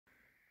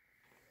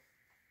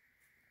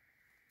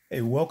Hey,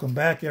 welcome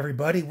back,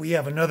 everybody. We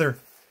have another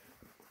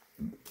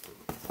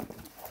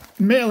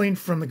mailing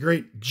from the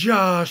great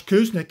Josh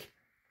Kusnick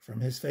from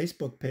his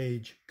Facebook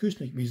page,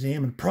 Kusnick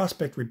Museum and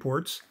Prospect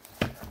Reports.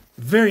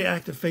 Very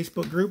active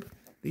Facebook group.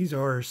 These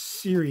are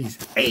Series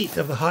 8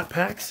 of the Hot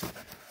Packs.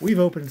 We've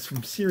opened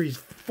from Series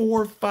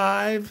 4,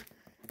 5,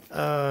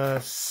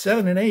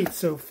 7, and 8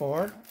 so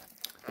far.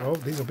 Oh,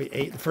 these will be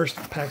 8. The first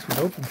packs we've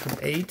opened from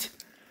 8.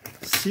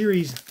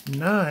 Series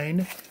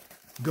 9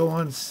 go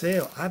on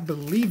sale. I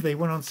believe they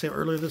went on sale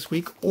earlier this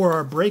week or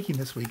are breaking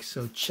this week.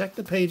 So check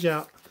the page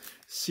out.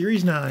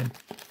 Series 9.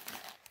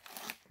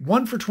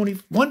 1 for 20,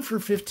 1 for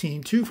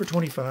 15, 2 for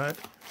 25,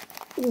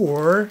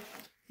 or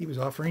he was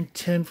offering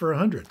 10 for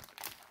 100.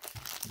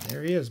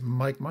 There he is,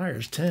 Mike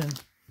Myers, 10.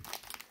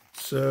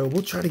 So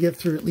we'll try to get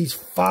through at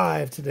least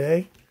 5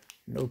 today.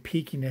 No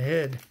peeking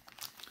ahead.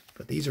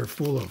 But these are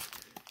full of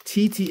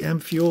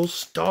TTM fuels,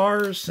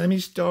 stars,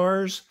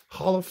 semi-stars,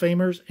 Hall of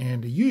Famers,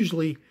 and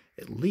usually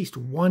at least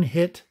one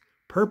hit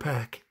per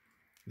pack.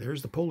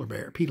 There's the polar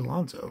bear, Pete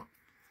Alonso.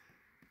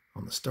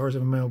 On the stars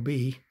of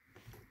MLB,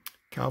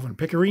 Calvin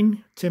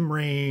Pickering, Tim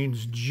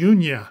Raines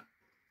Jr.,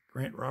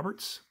 Grant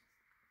Roberts,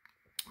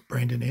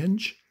 Brandon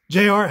Inge,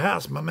 J.R.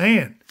 House, my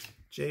man.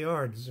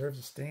 J.R. deserves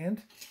a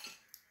stand.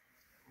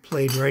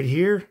 Played right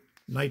here,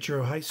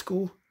 Nitro High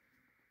School.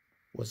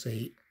 Was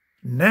a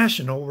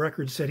national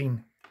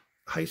record-setting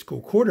high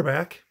school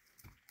quarterback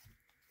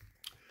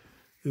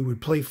who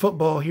would play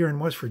football here in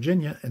West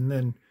Virginia and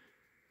then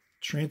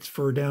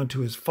transfer down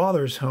to his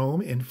father's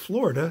home in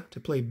Florida to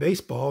play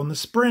baseball in the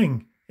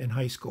spring in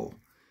high school.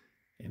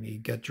 And he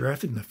got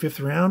drafted in the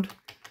 5th round,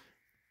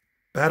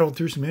 battled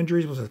through some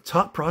injuries, was a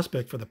top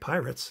prospect for the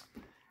Pirates,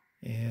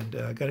 and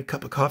got a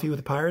cup of coffee with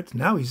the Pirates.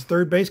 Now he's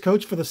third base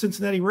coach for the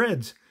Cincinnati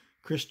Reds.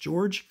 Chris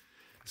George.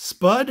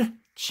 Spud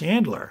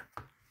Chandler.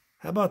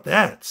 How about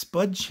that?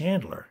 Spud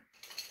Chandler.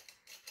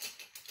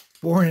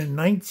 Born in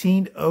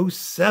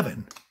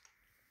 1907.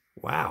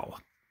 Wow.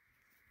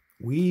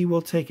 We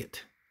will take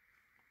it.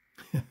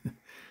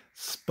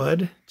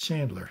 Spud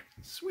Chandler.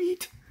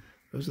 Sweet.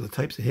 Those are the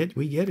types of hits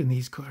we get in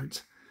these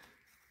cards.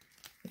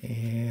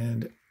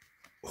 And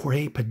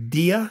Jorge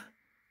Padilla,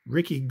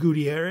 Ricky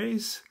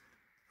Gutierrez,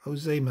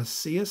 Jose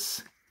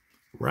Macias,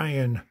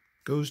 Ryan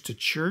Goes to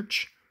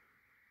Church,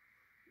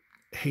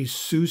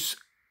 Jesus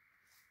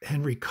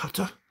Henry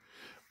Cotta,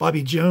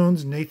 Bobby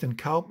Jones, Nathan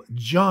Kalp,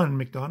 John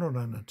McDonald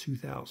on a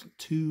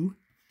 2002.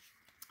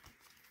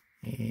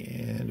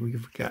 And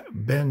we've got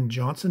Ben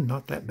Johnson,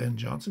 not that Ben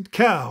Johnson,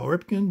 Cal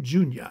Ripken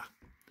Jr.,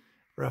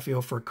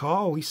 Rafael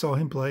Furcal. We saw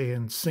him play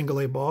in single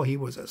A ball. He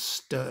was a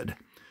stud.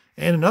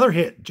 And another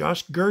hit,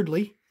 Josh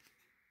Girdley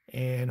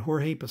and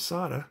Jorge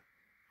Posada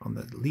on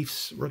the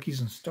Leafs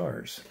Rookies and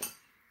Stars.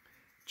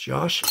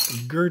 Josh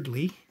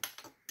Girdley.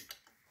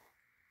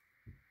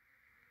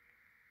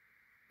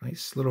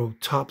 Nice little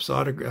Topps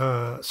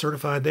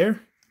certified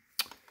there.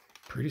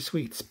 Pretty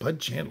sweet. Spud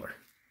Chandler.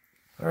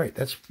 All right,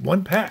 that's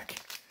one pack.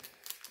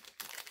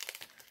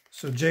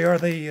 So JR,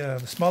 the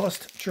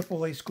smallest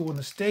AAA school in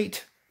the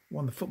state,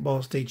 won the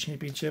football state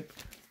championship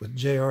with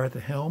JR at the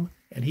helm.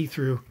 And he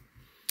threw,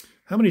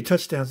 how many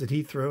touchdowns did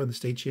he throw in the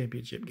state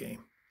championship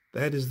game?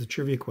 That is the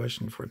trivia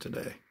question for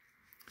today.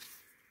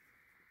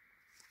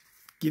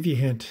 Give you a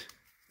hint.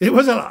 It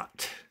was a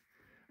lot.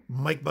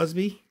 Mike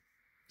Busby,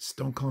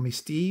 Don't Call Me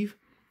Steve,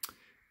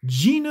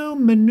 Gino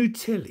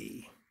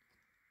Minutelli,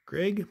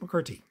 Greg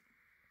McCarty,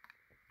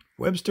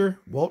 Webster,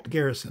 Walt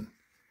Garrison,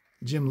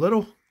 Jim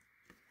Little,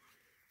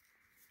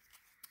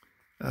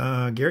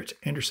 Garrett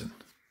Anderson.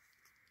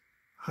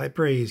 High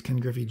praise, Ken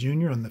Griffey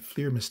Jr. on the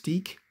Fleer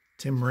Mystique,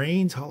 Tim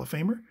Raines, Hall of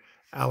Famer,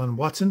 Alan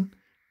Watson,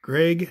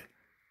 Greg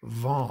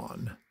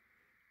Vaughn,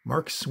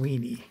 Mark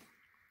Sweeney.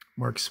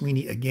 Mark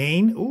Sweeney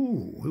again.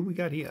 Ooh, who we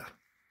got here?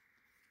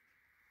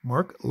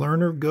 Mark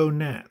Lerner, Go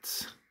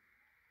Nats.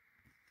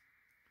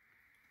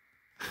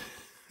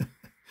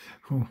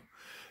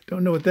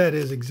 Don't know what that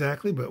is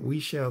exactly, but we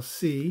shall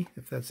see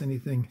if that's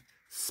anything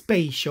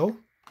spatial.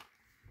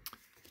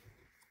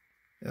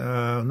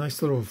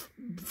 Nice little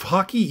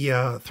hockey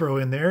throw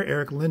in there.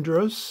 Eric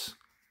Lindros.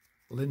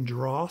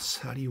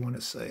 How do you want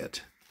to say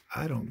it?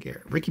 I don't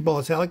care. Ricky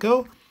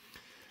Bolitalico.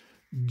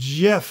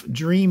 Jeff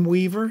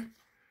Dreamweaver.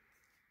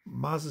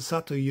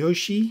 Masasato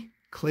Yoshi.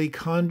 Clay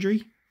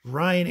Condry.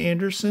 Ryan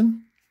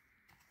Anderson.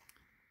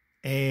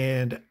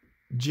 And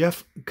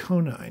Jeff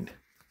Conine.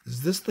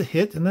 Is this the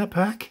hit in that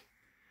pack?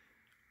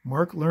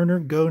 Mark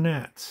Lerner, Go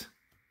Nats.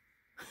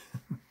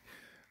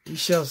 We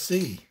shall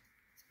see.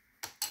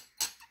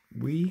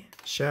 We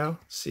shall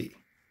see.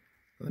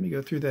 Let me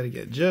go through that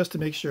again, just to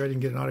make sure I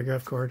didn't get an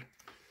autograph card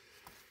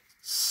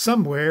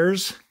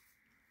somewheres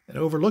and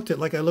overlooked it,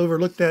 like I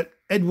overlooked that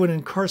Edwin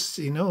and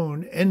Carson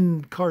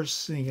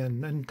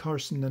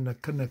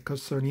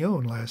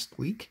last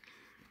week.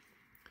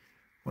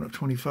 1 of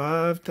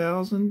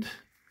 25,000.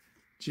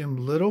 Jim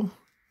Little.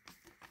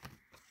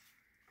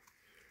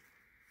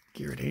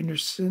 Garrett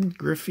Anderson,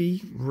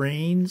 Griffey,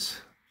 Raines.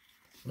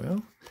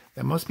 Well,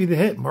 that must be the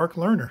hit, Mark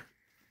Lerner.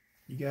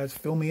 You guys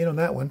fill me in on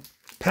that one.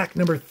 Pack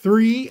number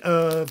 3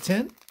 of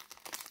 10.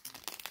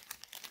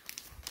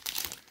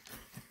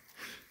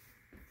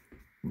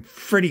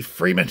 Freddie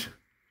Freeman.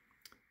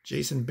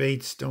 Jason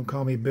Bates, Don't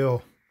Call Me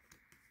Bill.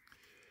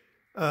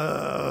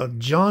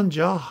 John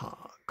Jaha.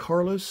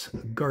 Carlos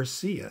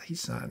Garcia, he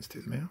signs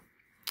through the mail.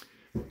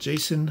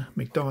 Jason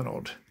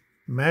McDonald.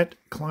 Matt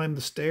Climb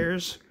the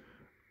Stairs.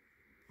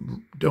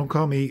 Don't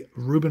Call Me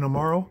Ruben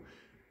Amaro.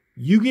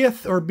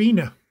 Yugith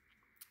Urbina.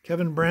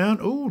 Kevin Brown.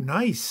 Oh,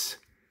 nice.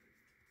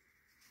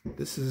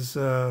 This is,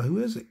 who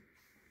is it?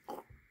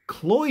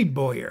 Cloyd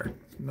Boyer.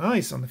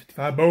 Nice on the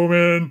 55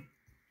 Bowman.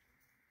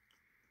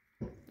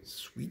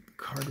 Sweet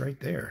card right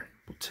there.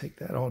 We'll take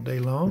that all day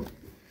long.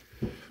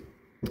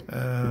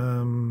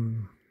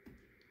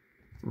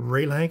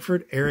 Ray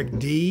Langford, Eric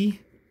D.,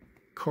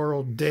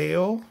 Carl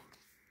Dale,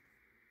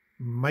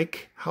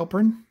 Mike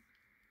Halpern,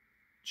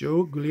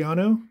 Joe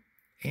Giuliano,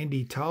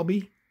 Andy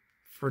Talby,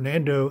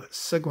 Fernando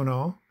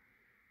Seguinal,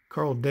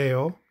 Carl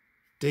Dale,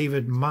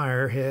 David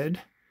Meyerhead,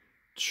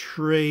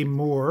 Trey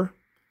Moore,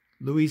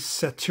 Luis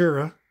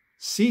Satura,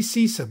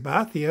 CC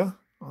Sabathia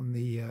on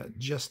the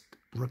Just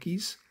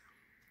Rookies,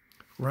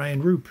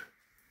 Ryan Roop.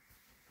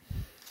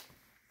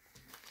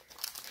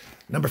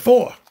 Number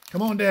 4.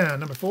 Come on down,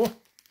 number 4.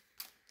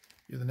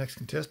 You're the next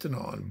contestant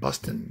on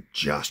Bustin'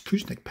 Josh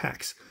Kusnick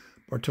packs.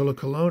 Bartolo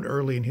Colon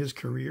early in his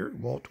career.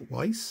 Walt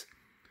Weiss.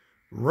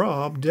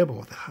 Rob Dibble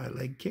with a high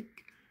leg kick.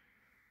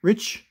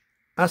 Rich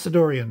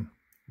Asadorian.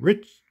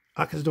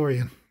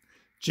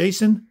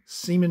 Jason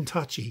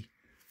Seaman-Tachi.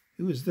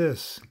 Who is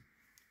this?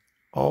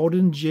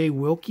 Alden J.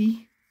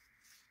 Wilkie.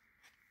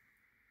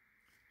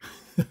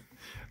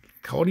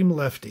 Called him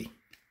Lefty.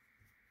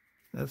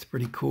 That's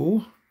pretty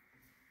cool.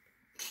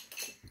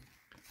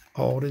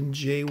 Alden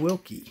J.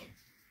 Wilkie.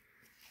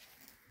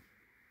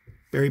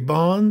 Barry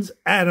Bonds,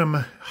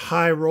 Adam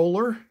High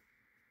Roller,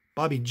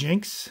 Bobby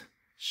Jenks,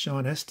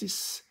 Sean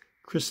Estes,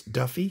 Chris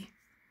Duffy,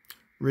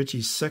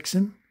 Richie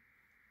Sexton,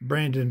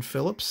 Brandon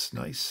Phillips,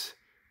 nice,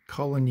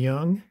 Colin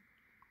Young,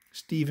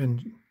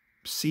 Stephen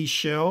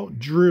Seashell,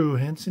 Drew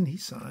Henson, he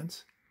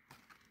signs,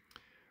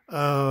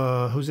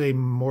 Jose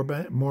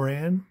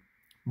Moran,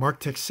 Mark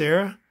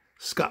Texera,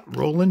 Scott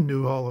Rowland,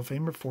 new Hall of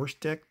Famer, Force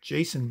Tech,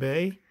 Jason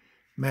Bay,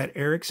 Matt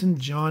Erickson,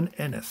 John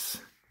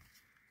Ennis.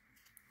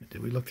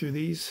 Did we look through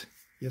these?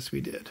 Yes,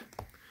 we did.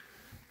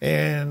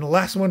 And the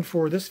last one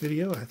for this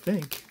video, I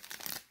think.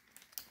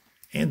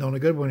 And on a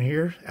good one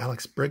here,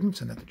 Alex Briggs,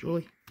 Annette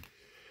Julie.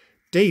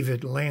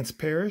 David Lance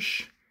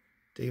Parrish.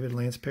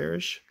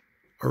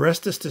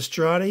 Orestes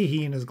Destrade,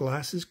 he and his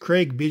glasses.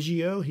 Craig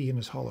Biggio, he and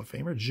his Hall of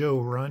Famer. Joe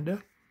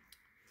Ronda.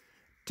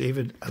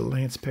 David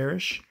Lance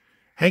Parrish.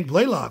 Hank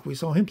Blaylock, we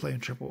saw him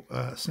playing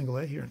single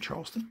A here in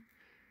Charleston.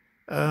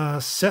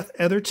 Seth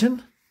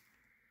Etherton,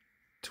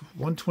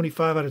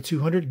 125 out of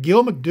 200.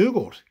 Gil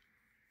McDougald,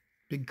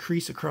 big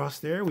crease across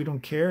there. We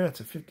don't care.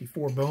 That's a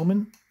 54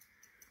 Bowman.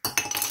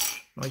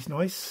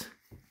 Nice.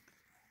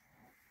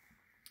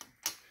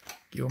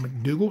 Gil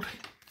McDougald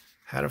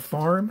had a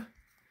farm.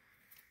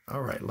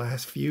 All right,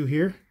 last few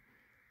here.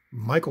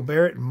 Michael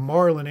Barrett,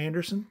 Marlon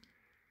Anderson,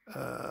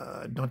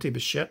 Dante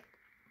Bichette,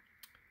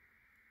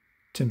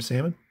 Tim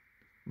Salmon,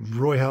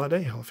 Roy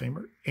Halladay, Hall of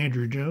Famer,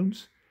 Andrew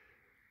Jones,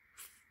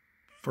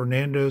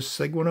 Fernando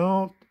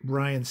Seguinal,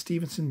 Ryan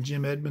Stevenson,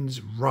 Jim Edmonds,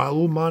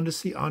 Raul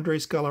Mondesi,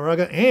 Andres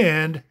Galarraga,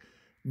 and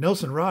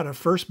Nelson Rada,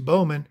 first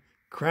Bowman,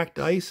 cracked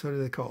ice. What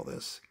do they call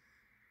this?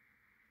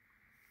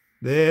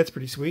 That's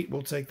pretty sweet.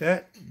 We'll take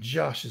that.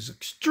 Josh is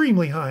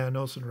extremely high on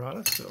Nelson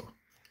Rada, so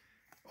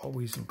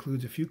always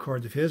includes a few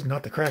cards of his.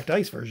 Not the cracked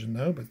ice version,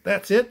 though, but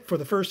that's it for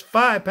the first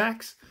 5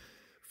 packs.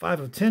 5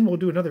 of 10. We'll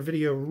do another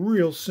video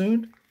real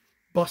soon.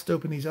 Bust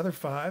open these other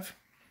 5.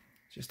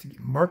 Just to get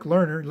Mark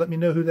Lerner. Let me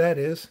know who that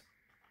is.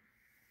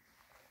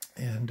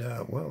 And,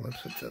 well,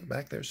 let's put that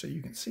back there so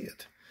you can see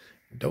it.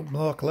 Don't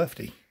block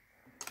Lefty.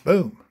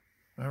 Boom.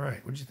 All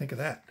right. What did you think of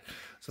that?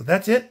 So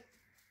that's it.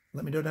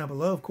 Let me know down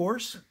below, of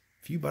course,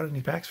 if you bought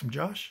any packs from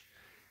Josh.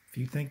 If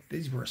you think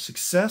these were a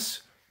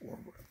success, or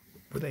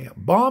were they a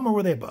bomb, or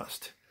were they a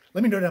bust?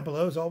 Let me know down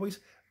below, as always.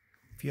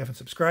 If you haven't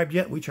subscribed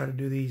yet, we try to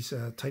do these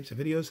types of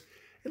videos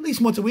at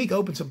least once a week.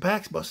 Open some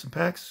packs, bust some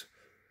packs,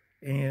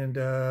 and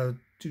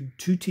do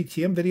 2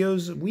 TTM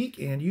videos a week,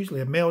 and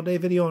usually a mail day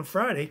video on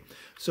Friday.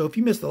 So if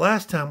you missed the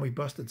last time we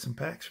busted some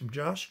packs from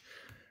Josh,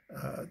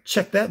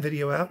 check that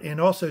video out,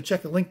 and also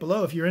check the link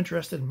below if you're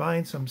interested in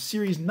buying some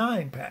Series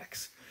 9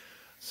 packs.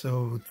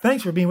 So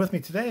thanks for being with me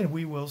today, and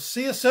we will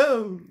see you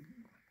soon.